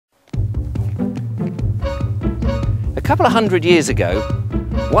couple of hundred years ago,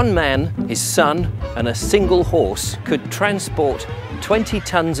 one man, his son and a single horse could transport 20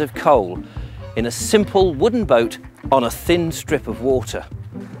 tons of coal in a simple wooden boat on a thin strip of water.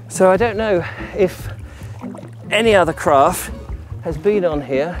 So I don't know if any other craft has been on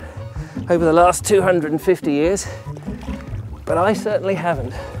here over the last 250 years, but I certainly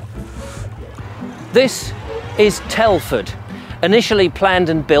haven't. This is Telford, initially planned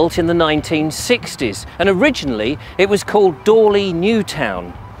and built in the 1960s, and originally it was called Dawley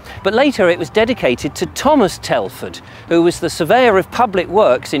Newtown. But later it was dedicated to Thomas Telford, who was the surveyor of public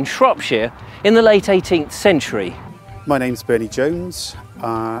works in Shropshire in the late 18th century. My name's Bernie Jones.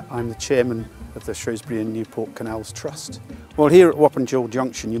 I'm the chairman of the Shrewsbury and Newport Canals Trust. Well, here at Wappinjall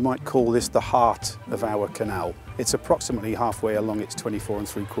Junction, you might call this the heart of our canal. It's approximately halfway along its 24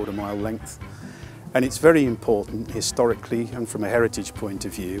 3/4 mile length, and it's very important historically and from a heritage point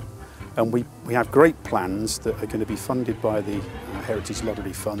of view. And we have great plans that are going to be funded by the Heritage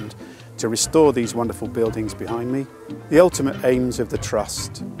Lottery Fund to restore these wonderful buildings behind me. The ultimate aims of the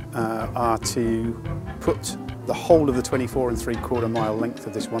Trust are to put the whole of the 24 3/4 mile length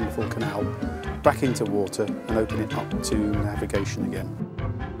of this wonderful canal back into water and open it up to navigation again.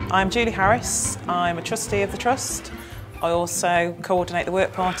 I'm Julie Harris. I'm a trustee of the Trust. I also coordinate the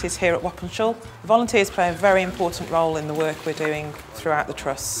work parties here at Wappinjall. Volunteers play a very important role in the work we're doing throughout the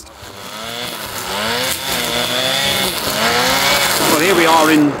Trust. Well, here we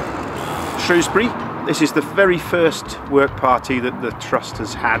are in Shrewsbury. This is the very first work party that the Trust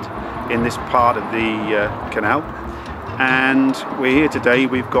has had in this part of the canal. And we're here today.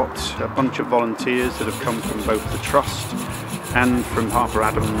 We've got a bunch of volunteers that have come from both the Trust and from Harper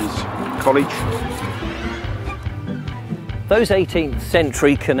Adams College. Those 18th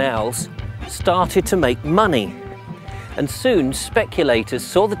century canals started to make money, and soon speculators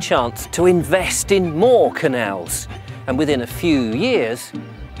saw the chance to invest in more canals, and within a few years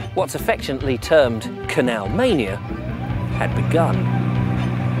what's affectionately termed canal mania had begun.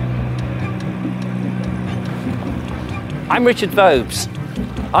 I'm Richard Vobes.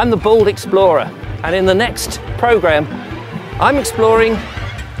 I'm the Bald Explorer, and in the next programme I'm exploring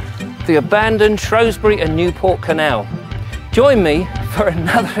the abandoned Shrewsbury and Newport Canal. Join me for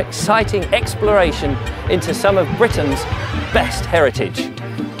another exciting exploration into some of Britain's best heritage.